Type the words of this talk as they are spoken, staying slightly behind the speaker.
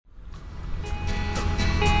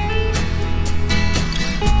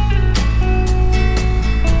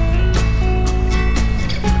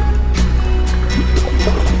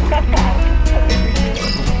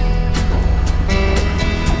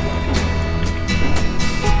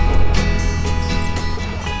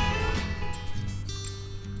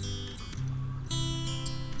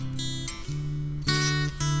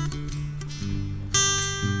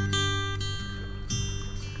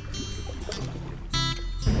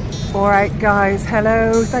All right guys,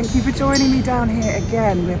 hello, thank you for joining me down here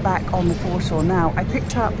again. We're back on the foreshore now. I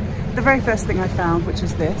picked up the very first thing I found, which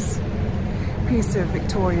is this piece of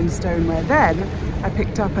Victorian stoneware. Then I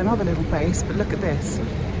picked up another little base, but look at this.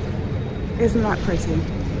 Isn't that pretty?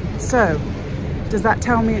 So, does that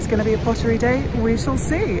tell me it's going to be a pottery day? We shall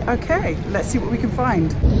see. Okay, let's see what we can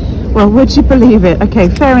find. Well, would you believe it? Okay,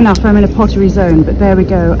 fair enough, I'm in a pottery zone, but there we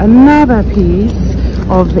go. Another piece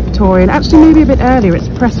of Victorian, actually maybe a bit earlier, it's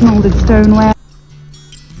press moulded stoneware.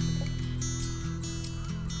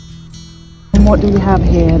 And what do we have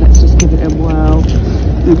here? Let's just give it a whirl.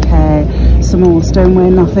 Okay, some more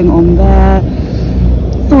stoneware, nothing on there.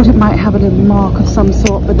 Thought it might have a little mark of some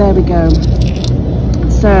sort, but there we go.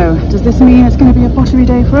 So, does this mean it's going to be a pottery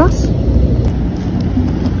day for us?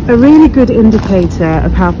 A really good indicator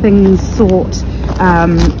of how things sort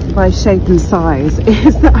by shape and size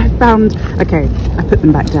is that I found, okay, I put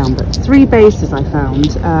them back down, but 3 bases I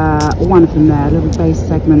found, one of them there, little base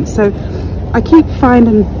segments. So I keep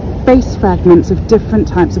finding base fragments of different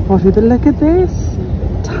types of pottery, but look at this,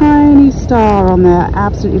 tiny star on there,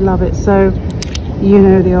 absolutely love it. So, you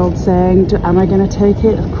know the old saying, am I going to take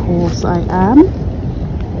it? Of course I am.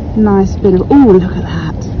 Nice bit of, oh, look at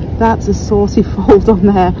that. That's a saucy fold on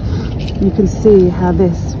there. You can see how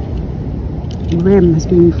this rim has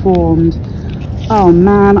been formed. Oh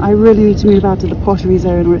man, I really need to move out to the pottery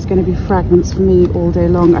zone or it's going to be fragments for me all day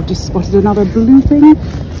long. I've just spotted another blue thing.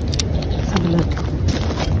 Let's have a look.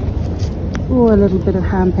 Oh, a little bit of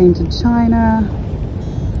hand painted china.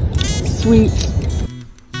 Sweet.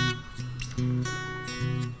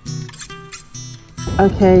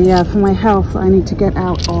 Okay, yeah, for my health I need to get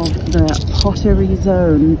out of the pottery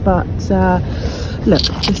zone, but look,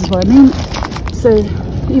 this is what I mean. So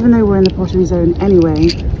even though we're in the pottery zone anyway,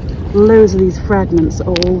 loads of these fragments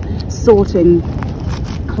are all sorting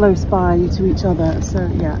close by to each other. So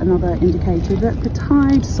yeah, another indicator that the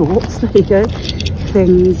tide sorts, there you go,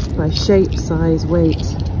 things by shape, size,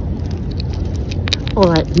 weight. All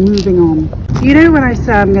right, moving on. You know when I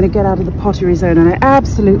say I'm going to get out of the pottery zone, and I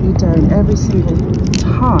absolutely don't, every single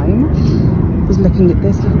time. I was looking at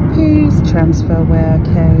this little piece, transferware,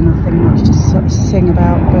 okay, nothing much to sort of sing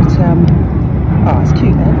about, but oh, it's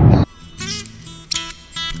cute there.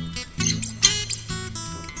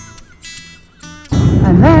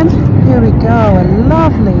 And then, here we go, a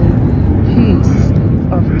lovely piece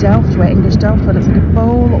of Delftware, English Delftware. Looks like a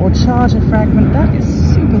bowl or charger fragment. That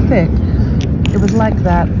is super thick. It was like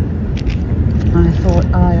that. I thought,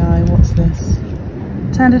 aye, what's this?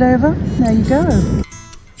 Turned it over, there you go.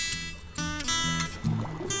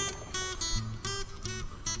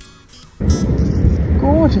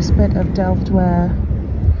 Gorgeous bit of Delftware,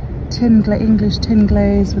 English tin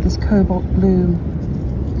glaze with this cobalt blue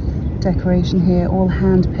decoration here, all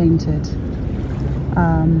hand painted.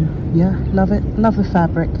 Yeah, love it. Love the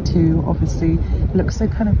fabric too, obviously. It looks so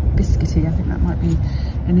kind of biscuity. I think that might be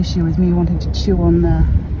an issue with me wanting to chew on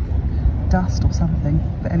dust or something.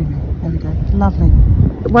 But anyway, there we go. Lovely.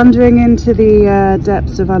 Wandering into the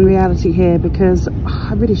depths of unreality here because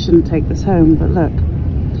I really shouldn't take this home, but look.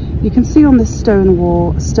 You can see on this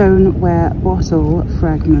stoneware bottle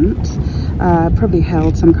fragment, probably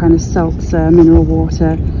held some kind of seltzer, mineral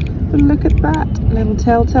water. But look at that little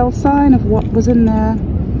telltale sign of what was in there.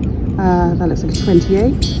 That looks like a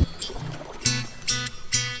 28.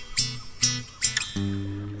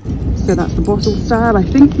 So that's the bottle style, I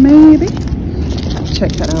think, maybe.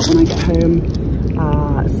 Check that out when I get home.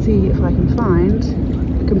 See if I can find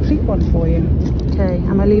a complete one for you. Okay,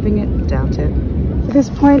 am I leaving it? Doubt it. At this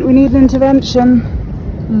point, we need an intervention.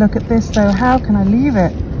 Look at this though, how can I leave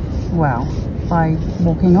it? Well, by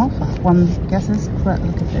walking off, one guesses, but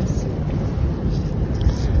look at this.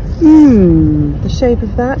 The shape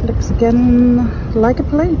of that looks again like a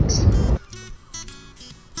plate.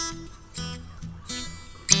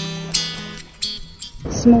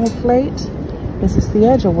 Small plate. Is this the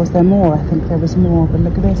edge or was there more? I think there was more, but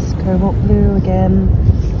look at this, cobalt blue again.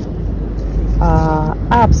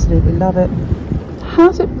 Absolutely love it.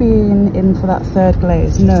 Has it been in for that third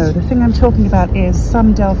glaze? No, the thing I'm talking about is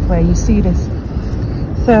some Delftware. You see this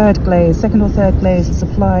third glaze, second or third glaze is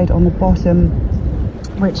applied on the bottom,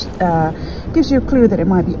 which gives you a clue that it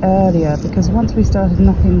might be earlier, because once we started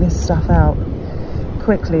knocking this stuff out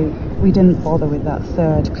quickly, we didn't bother with that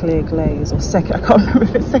third clear glaze, or second, I can't remember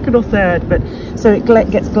if it's second or third, but so it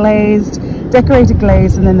gets glazed, decorated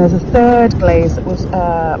glaze, and then there's a third glaze that was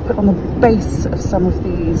put on the base of some of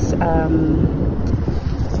these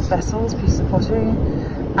vessels, pieces of pottery,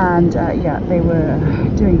 and yeah, they were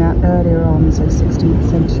doing that earlier on, so 16th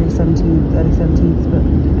century, 17th, early 17th, but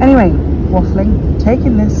anyway, waffling,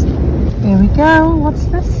 taking this. Here we go, what's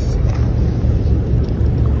this?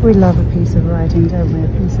 We love a piece of writing, don't we? A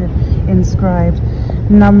piece of inscribed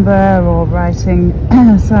number or writing.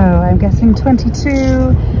 So I'm guessing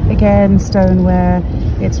 22, again stoneware.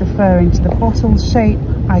 It's referring to the bottle shape,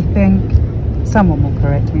 I think. Someone will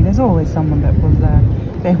correct me. There's always someone that will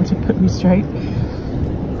be able to put me straight.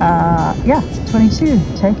 Yeah, it's 22,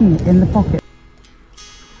 taking it in the pocket.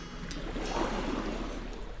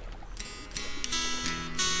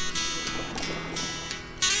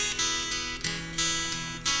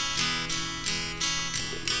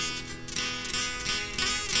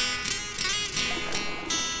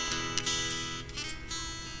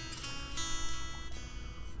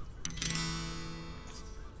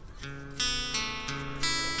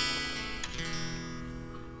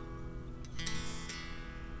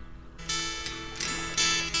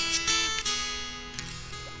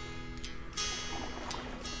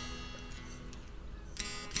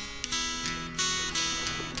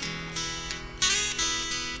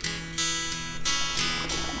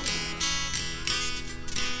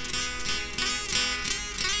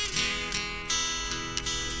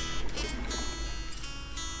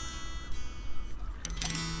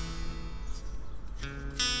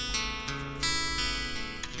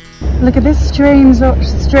 Look at this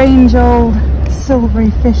strange old silvery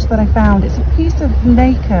fish that I found. It's a piece of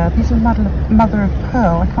nacre, a piece of mother of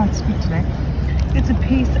pearl. I can't speak today. It's a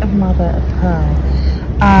piece of mother of pearl.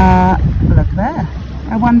 Look there.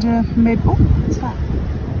 I wonder, maybe, oh, what's that?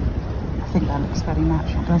 I think that looks very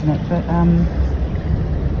natural, doesn't it? But, I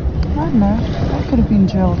don't know. That could have been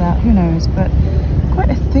drilled out, who knows? But quite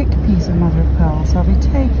a thick piece of mother of pearl. So I'll be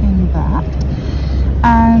taking that.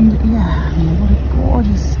 And yeah, I mean, what a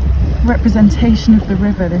gorgeous representation of the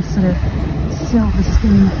river, this sort of silver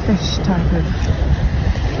skin fish type of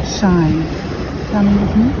shine. Coming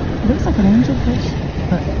with me. It looks like an angel fish,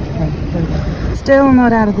 but okay, there we go. Still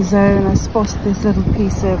not out of the zone. I spotted this little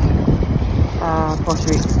piece of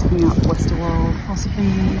pottery sticking up west wall,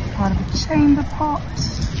 possibly part of a chamber pot.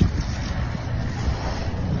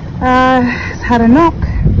 It's had a knock.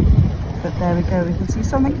 But there we go, we can see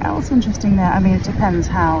something else interesting there. I mean, it depends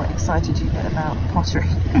how excited you get about pottery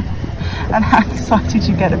and how excited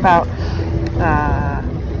you get about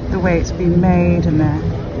the way it's been made and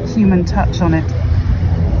the human touch on it.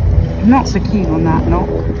 I'm not so keen on that knock.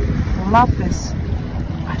 I love this,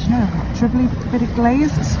 I don't know, dribbly bit of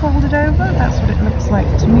glaze that's folded over. That's what it looks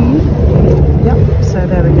like to me. Yep, so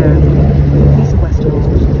there we go. Piece of West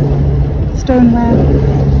Wall.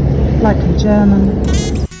 Stoneware, likely German.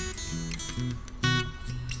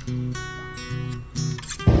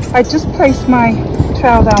 I just placed my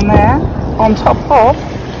trowel down there on top of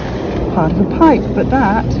part of a pipe, but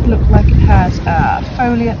that looked like it has a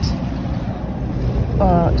foliate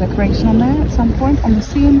decoration on there at some point on the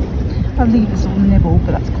seam. I'll leave this all nibble,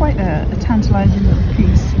 but that's quite a tantalising little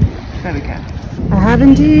piece. There we go. I have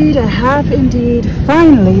indeed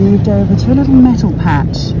finally moved over to a little metal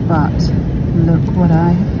patch, but look what I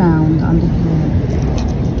have found under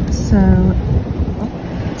here. So,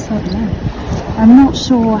 what's that there? I'm not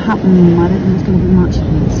sure what happened. I don't think there's going to be much of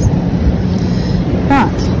this,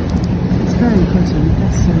 but it's very pretty.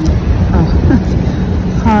 Let's see. Oh,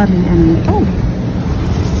 hardly any. Oh,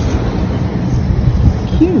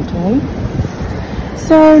 cute, eh?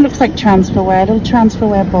 So looks like transferware, a little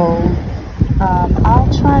transferware bowl. I'll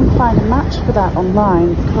try and find a match for that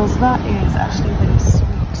online because that is actually really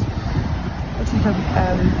sweet. Looks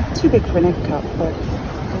like too big for an egg cup, but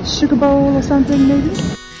a sugar bowl or something maybe.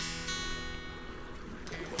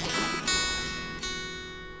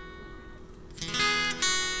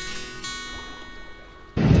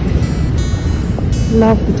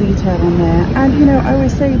 Love the detail on there, and you know, I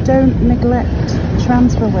always say don't neglect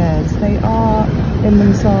transferwares. They are in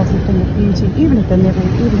themselves a thing of beauty, even if they're nibbled,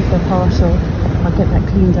 even if they're partial. I'll get that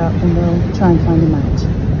cleaned up and we'll try and find a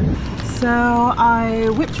match. So I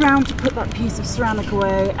whipped round to put that piece of ceramic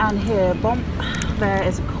away, and here, bump, there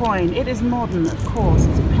is a coin. It is modern, of course,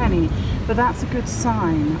 it's a penny, but that's a good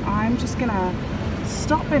sign. I'm just gonna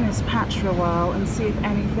stop in this patch for a while and see if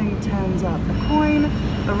anything turns up. A coin,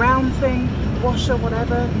 a round thing, washer,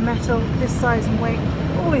 whatever, metal, this size and weight,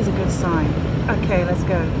 always a good sign. Okay, let's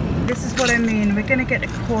go. This is what I mean, we're going to get a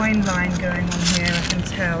coin line going on here, I can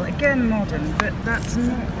tell. Again, modern, but that's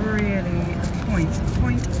not really the point. The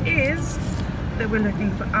point is that we're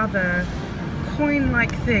looking for other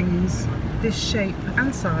coin-like things, this shape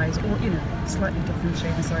and size, or, you know, slightly different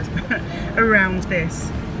shape and size, but around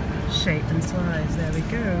this shape and size. There we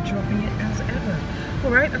go, dropping it as ever.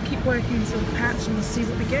 Alright, I'll keep working this little patch and we'll see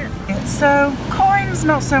what we get. So, coins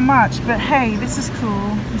not so much, but hey, this is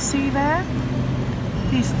cool. You see there?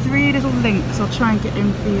 These 3 little links, I'll try and get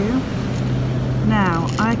in for you. Now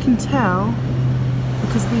I can tell,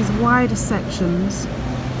 because of these wider sections,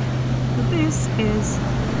 that this is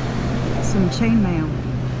some chainmail.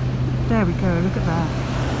 There we go, look at that.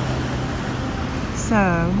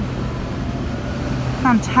 So,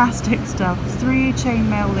 fantastic stuff. 3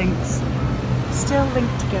 chainmail links, still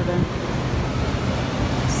linked together.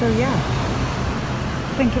 So yeah,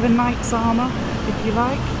 think of a knight's armour if you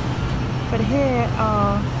like. But here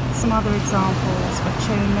are some other examples of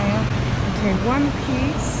chainmail. Okay, one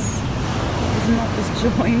piece is not as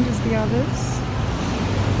joined as the others,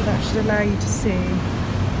 but that should allow you to see.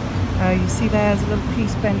 You see there's a little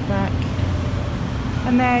piece bent back,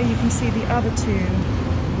 and there you can see the other two,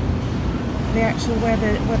 the actual where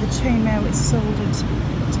the chainmail is soldered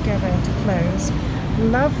together to close.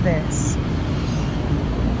 Love this.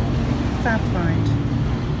 Fab find.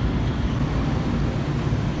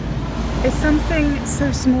 It's something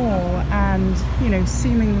so small and, you know,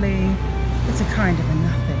 seemingly it's a kind of a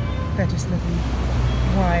nothing. They're just little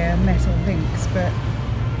wire metal links, but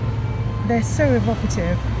they're so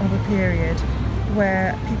evocative of a period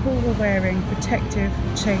where people were wearing protective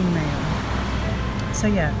chainmail. So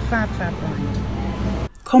yeah, fab find.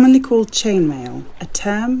 Commonly called chainmail, a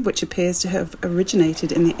term which appears to have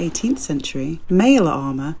originated in the 18th century, mail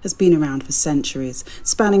armour has been around for centuries,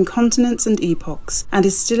 spanning continents and epochs, and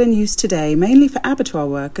is still in use today mainly for abattoir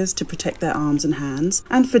workers to protect their arms and hands,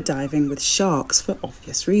 and for diving with sharks for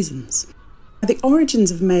obvious reasons. The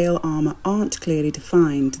origins of mail armour aren't clearly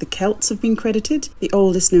defined. The Celts have been credited, the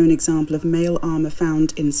oldest known example of mail armour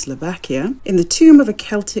found in Slovakia, in the tomb of a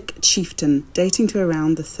Celtic chieftain dating to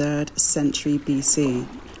around the 3rd century BC.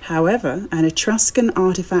 However, an Etruscan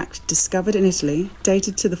artefact discovered in Italy,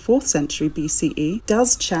 dated to the 4th century BCE,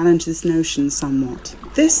 does challenge this notion somewhat.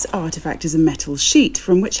 This artefact is a metal sheet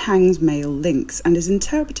from which hangs mail links and is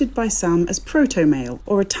interpreted by some as proto-mail,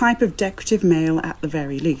 or a type of decorative mail at the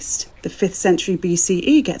very least. The 5th century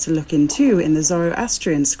BCE gets a look in too in the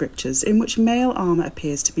Zoroastrian scriptures, in which mail armour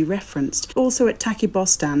appears to be referenced, also at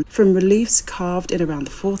Takibostan, from reliefs carved in around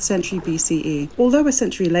the 4th century BCE, although a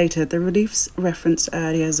century later the reliefs referenced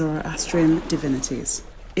earlier Zoroastrian divinities.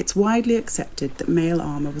 It's widely accepted that mail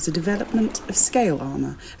armour was a development of scale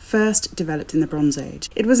armour, first developed in the Bronze Age.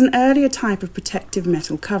 It was an earlier type of protective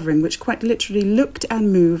metal covering which quite literally looked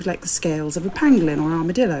and moved like the scales of a pangolin or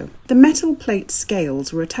armadillo. The metal plate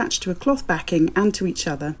scales were attached to a cloth backing and to each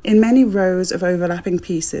other in many rows of overlapping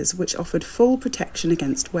pieces which offered full protection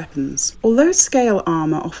against weapons. Although scale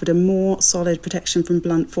armour offered a more solid protection from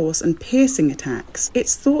blunt force and piercing attacks,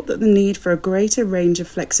 it's thought that the need for a greater range of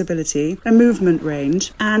flexibility, a movement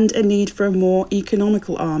range, and a need for a more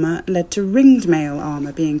economical armour led to ringed mail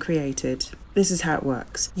armour being created. This is how it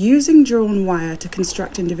works. Using drawn wire to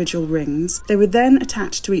construct individual rings, they were then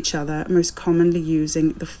attached to each other, most commonly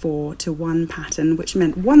using the 4-to-1 pattern, which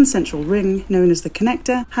meant one central ring, known as the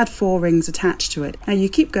connector, had 4 rings attached to it. Now you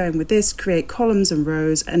keep going with this, create columns and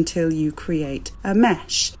rows until you create a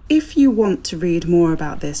mesh. If you want to read more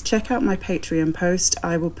about this, check out my Patreon post.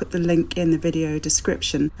 I will put the link in the video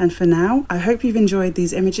description. And for now, I hope you've enjoyed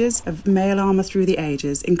these images of mail armour through the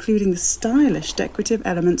ages, including the stylish decorative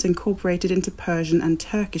elements incorporated into Persian and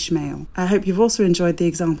Turkish mail. I hope you've also enjoyed the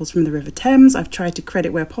examples from the River Thames. I've tried to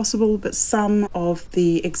credit where possible, but some of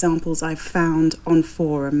the examples I've found on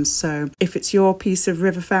forums. So if it's your piece of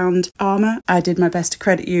river found armour, I did my best to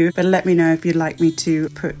credit you, but let me know if you'd like me to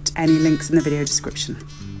put any links in the video description.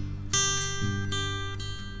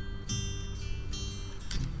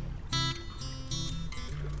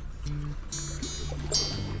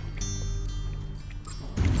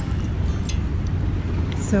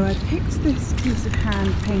 So I picked this piece of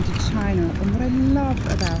hand-painted china, and what I love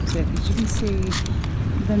about it is you can see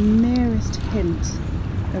the merest hint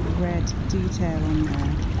of red detail on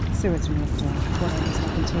there. So it's ripped off, what else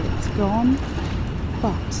happened to it? It's gone,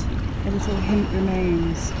 but a little hint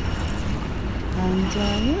remains. And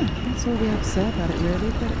yeah, that's all we have to say about it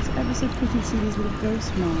really, but it's ever so pretty to see these little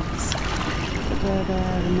ghost marks that were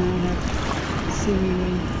there and now have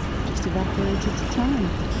seemingly just evaporated to time.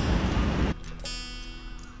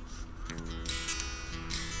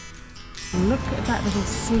 Look at that little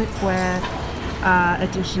slipware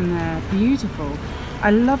addition there, beautiful. I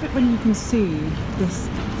love it when you can see this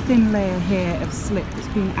thin layer here of slip that's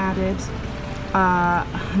been added,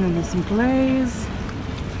 and then there's some glaze,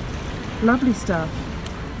 lovely stuff.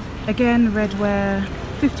 Again, redware,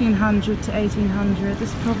 1500 to 1800,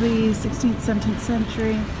 this is probably 16th, 17th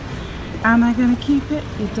century. Am I going to keep it?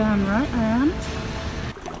 You're damn right I am.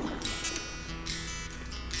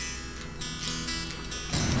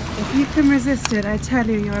 If you can resist it, I tell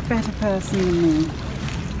you, you're a better person than me.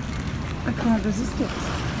 I can't resist it.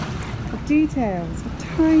 details, a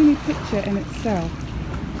tiny picture in itself.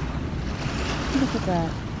 Look at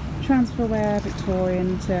that. Transferware,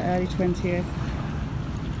 Victorian to early 20th.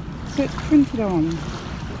 So it's printed on.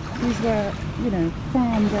 These were, you know,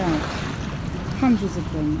 farmed out. Hundreds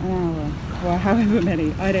of them an hour. Or however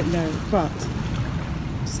many, I don't know. But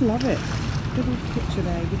just love it. Little picture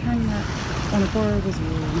there. You'd hang that on a borrower's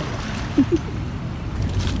wall.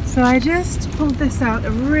 So I just pulled this out,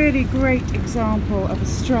 a really great example of a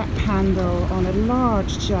strap handle on a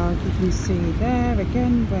large jug. You can see there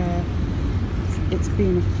again where it's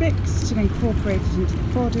been affixed and incorporated into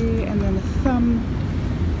the body, and then the thumb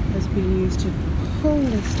has been used to pull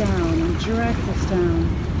this down and drag this down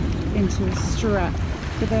into a strap.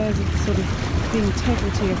 But there's a sort of the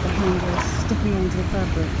integrity of the handle sticking onto the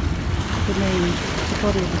fabric. The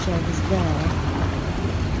body of the jug is there.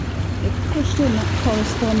 It pushed in that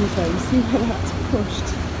correspondence though, you see where that's pushed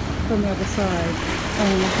from the other side,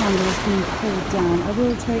 and the handle is being pulled down. I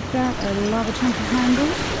will take that. I love a chunky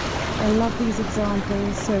handle. I love these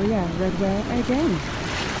examples, so yeah, redware again.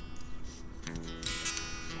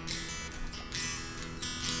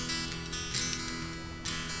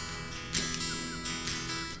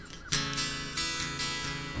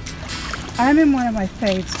 I'm in one of my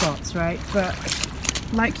fave spots, right, but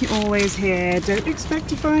like you always hear, don't expect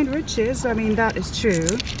to find riches. I mean, that is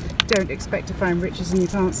true. Don't expect to find riches and you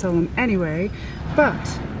can't sell them anyway.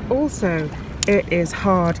 But also, it is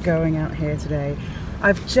hard going out here today.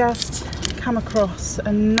 I've just come across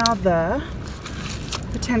another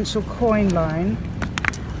potential coin line.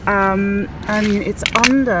 I mean, it's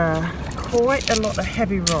under quite a lot of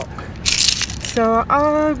heavy rock. So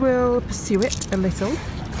I will pursue it a little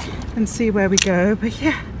and see where we go. But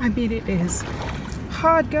yeah, I mean, it is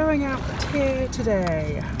hard going out here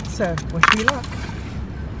today, so wish me luck.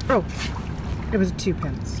 Oh, it was 2p.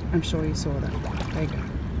 I'm sure you saw that. There you go.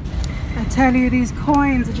 I tell you, these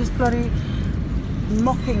coins are just bloody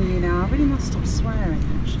mocking me now. I really must stop swearing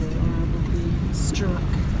actually, or I will be struck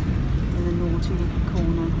in the naughty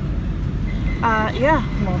corner. Yeah,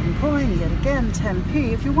 modern coin yet again,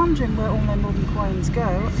 10p. If you're wondering where all my modern coins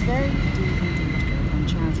go, they do indeed go on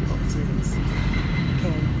charity boxes.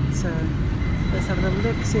 Okay, so let's have a little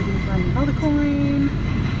look, see if we can find another coin.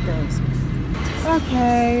 There's.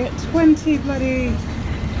 Okay, 20 bloody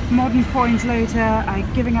modern coins later.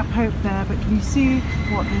 I'm giving up hope there, but can you see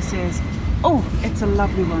what this is? Oh, it's a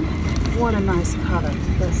lovely one. What a nice colour.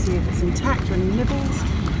 Let's see if it's intact. Any nibbles?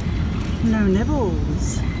 No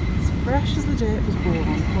nibbles. It's fresh as the day it was born.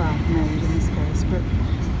 Well, made in this case, but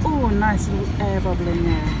oh, nice little air bubble in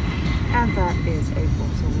there. And that is a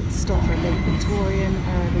bottle. Stopper, late Victorian,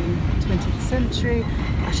 early 20th century.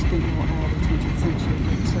 I actually think more early 20th century,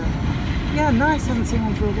 but yeah, nice. Haven't seen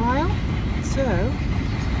one for a while. So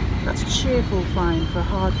that's a cheerful find for a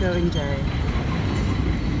hard-going day.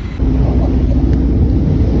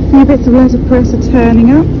 A few bits of letterpress are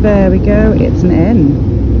turning up. There we go. It's an N.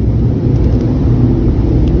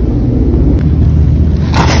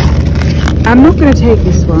 I'm not going to take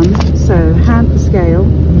this one, so hand for scale.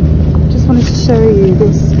 Just wanted to show you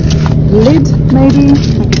this lid, maybe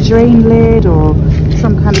like a drain lid or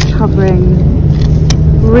some kind of covering.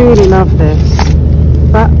 Really love this,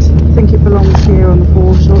 but I think it belongs here on the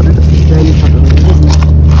foreshore. It's a drain covering, isn't it?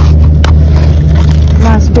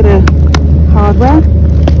 Nice bit of hardware.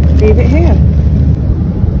 Leave it here.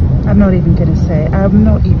 I'm not even going to say it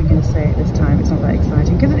this time. It's not that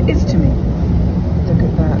exciting because it is to me. Look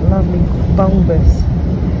at that lovely bulbous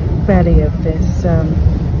belly of this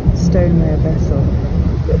stoneware vessel.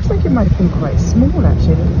 Looks like it might have been quite small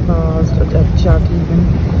actually, a little vase, a jug even.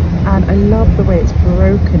 And I love the way it's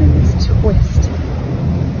broken in this twist.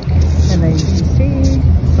 And then you can see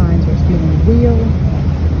signs where it's been on a wheel.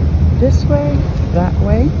 This way, that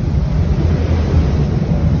way.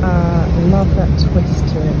 Love that twist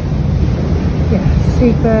to it. Yeah,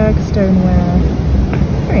 Seaberg, stoneware.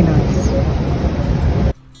 Very nice.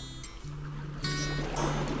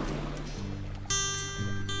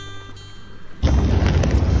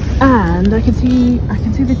 And I can see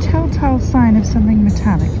the telltale sign of something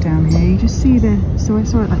metallic down here. You just see so I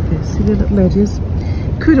saw it like this, see the little edges.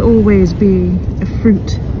 Could always be a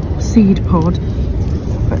fruit seed pod,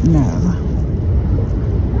 but no.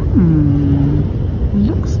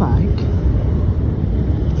 Looks like,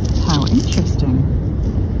 how interesting.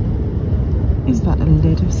 Is that a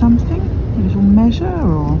lid of something? A little measure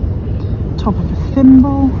or top of a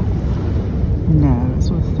thimble? No, it's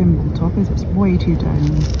sort of thimble top is. It's way too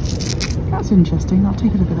domed. That's interesting. I'll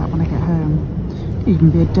take a look at that when I get home. Could even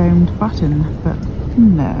be a domed button, but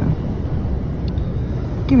no.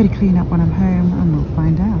 Give it a clean up when I'm home and we'll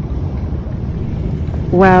find out.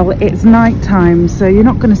 Well, it's night time, so you're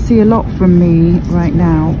not going to see a lot from me right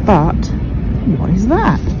now, but what is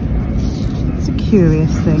that? It's a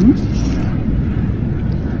curious thing.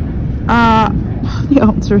 The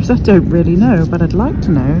answer is I don't really know, but I'd like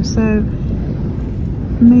to know, so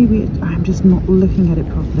maybe I'm just not looking at it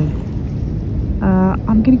properly.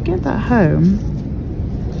 I'm going to get that home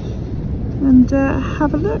and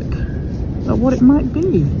have a look at what it might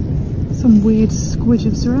be. Some weird squidge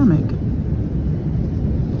of ceramic.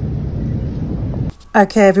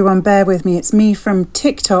 Okay everyone, bear with me, it's me from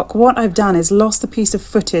TikTok. What I've done is lost the piece of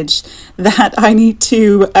footage that I need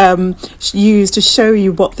to use to show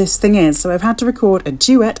you what this thing is. So I've had to record a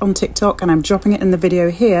duet on TikTok and I'm dropping it in the video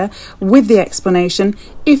here with the explanation.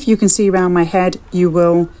 If you can see around my head, you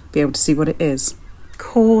will be able to see what it is. Of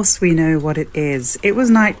course we know what it is. It was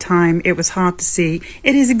night time, it was hard to see.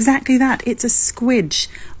 It is exactly that, it's a squidge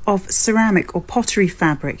of ceramic or pottery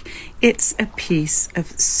fabric. It's a piece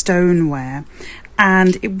of stoneware.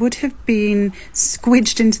 And it would have been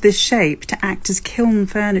squidged into this shape to act as kiln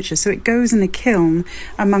furniture. So it goes in a kiln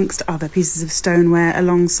amongst other pieces of stoneware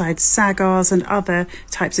alongside sagars and other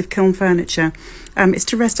types of kiln furniture. It's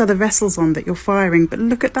to rest other vessels on that you're firing. But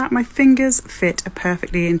look at that, my fingers fit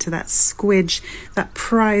perfectly into that squidge that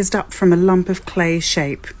prized up from a lump of clay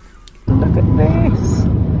shape. Look at this.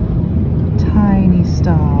 Tiny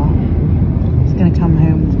star. It's going to come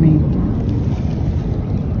home with me.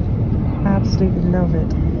 Absolutely love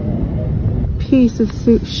it. Piece of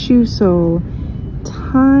shoe sole,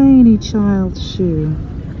 tiny child's shoe.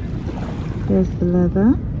 There's the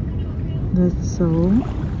leather, there's the sole,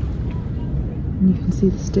 and you can see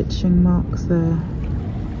the stitching marks there.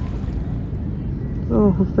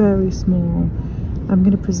 Oh, very small. I'm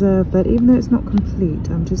going to preserve that, even though it's not complete.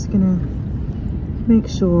 I'm just going to make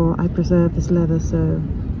sure I preserve this leather so,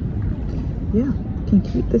 yeah, I can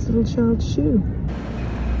keep this little child's shoe.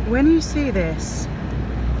 When you see this,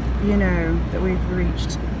 you know that we've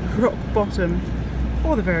reached rock bottom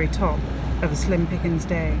or the very top of a slim pickings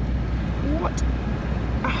day. What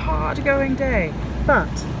a hard going day, but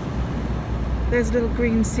there's a little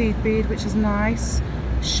green seed bead which is nice,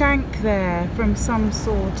 shank there from some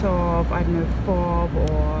sort of, I don't know, fob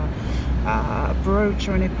or a brooch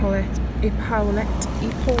or an epaulette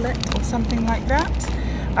or something like that.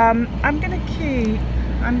 I'm gonna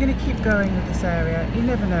keep going with this area. You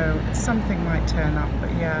never know, something might turn up,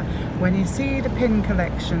 but yeah, when you see the pin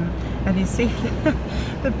collection and you see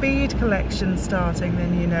the bead collection starting,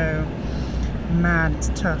 then you know, man, it's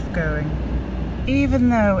tough going. Even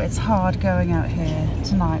though it's hard going out here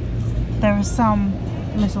tonight, there are some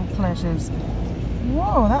little pleasures.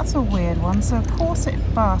 Whoa, that's a weird one. So a corset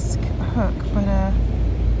busk hook, but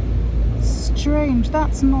strange,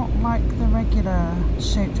 that's not like the regular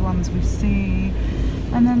shaped ones we see.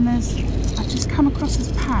 And then there's, I've just come across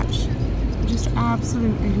this patch, just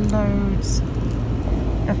absolutely loads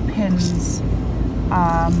of pins.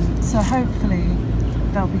 So hopefully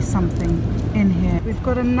there'll be something in here. We've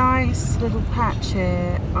got a nice little patch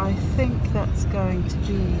here. I think that's going to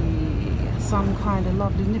be some kind of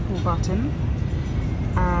lovely nipple button.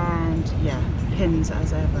 And yeah, pins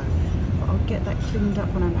as ever. But I'll get that cleaned up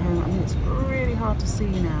when I'm home. I mean, it's really hard to see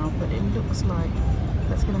now, but it looks like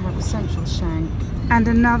that's going to have a central shank. And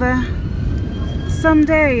another,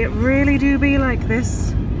 someday it really do be like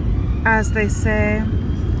this, as they say.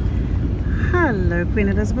 Hello, Queen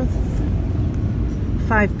Elizabeth.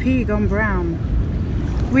 5p gone brown.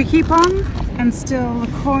 We keep on, and still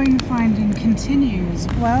the coin finding continues.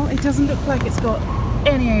 Well, it doesn't look like it's got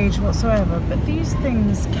any age whatsoever, but these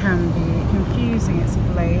things can be confusing. It's a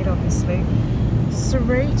blade, obviously,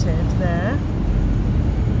 serrated there.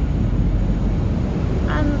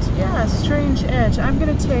 And yeah, strange edge. I'm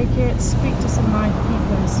going to take it, speak to some knife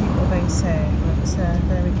people and see what they say. But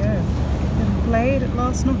there we go. Little blade at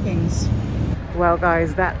last knockings. Well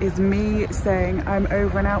guys, that is me saying I'm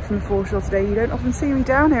over and out from the foreshore today. You don't often see me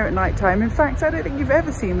down here at night time. In fact, I don't think you've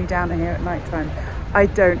ever seen me down here at night time. I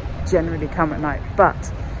don't generally come at night,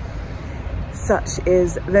 but such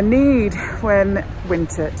is the need when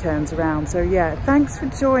winter turns around. So yeah, thanks for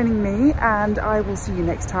joining me, and I will see you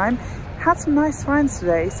next time. Had some nice finds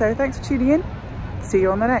today, so thanks for tuning in. See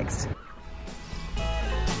you on the next.